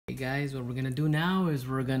guys, what we're gonna do now is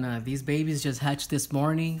these babies just hatched this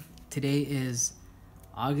morning. Today is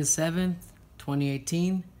August 7th,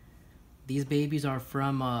 2018. These babies are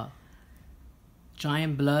from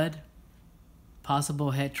Giant Blood,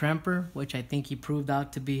 possible het tremper, which I think he proved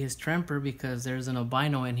out to be his tremper because there's an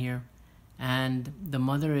albino in here. And the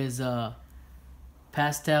mother is a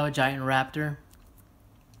pastel giant raptor.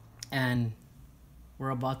 And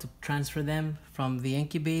we're about to transfer them from the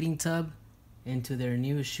incubating tub into their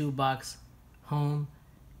new shoebox home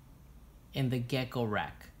in the gecko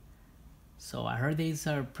rack. So I heard these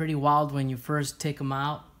are pretty wild when you first take them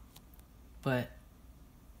out, but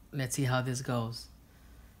let's see how this goes.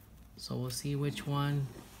 So we'll see which one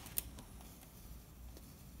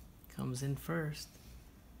comes in first.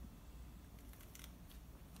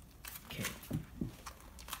 Okay.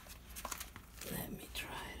 Let me try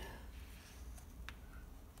to...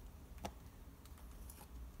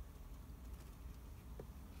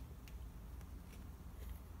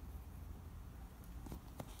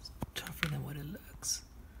 It's tougher than what it looks.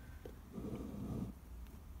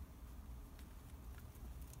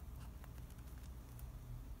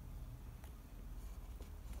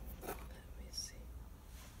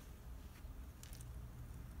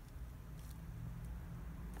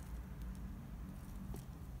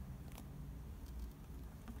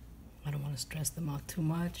 I don't want to stress them out too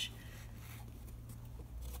much.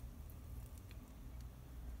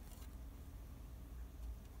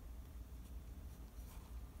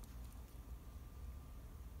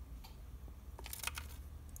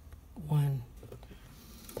 One.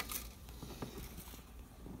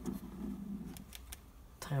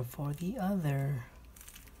 Time for the other.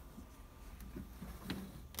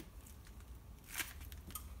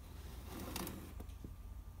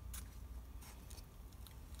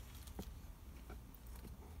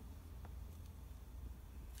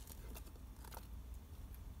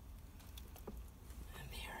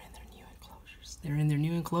 They're in their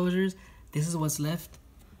new enclosures. This is what's left.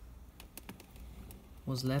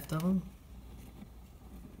 What's left of them.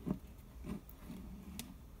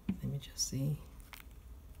 Let me just see.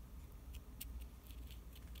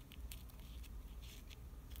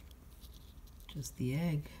 Just the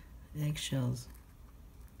eggshells.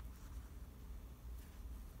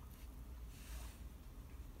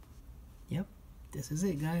 Yep, this is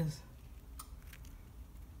it, guys.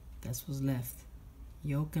 That's what's left.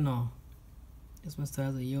 Yolk and all. This one still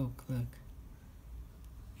has a yolk, look.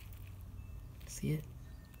 See it?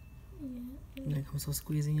 Yeah. Look, I'm so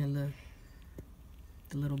squeezing it, look.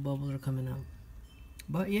 The little bubbles are coming out.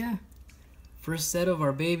 But yeah, first set of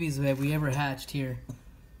our babies that we ever hatched here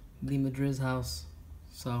in Lee Madrid's house.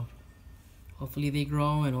 So hopefully they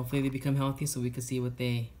grow and hopefully they become healthy so we can see what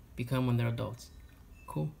they become when they're adults.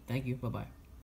 Cool, thank you, bye-bye.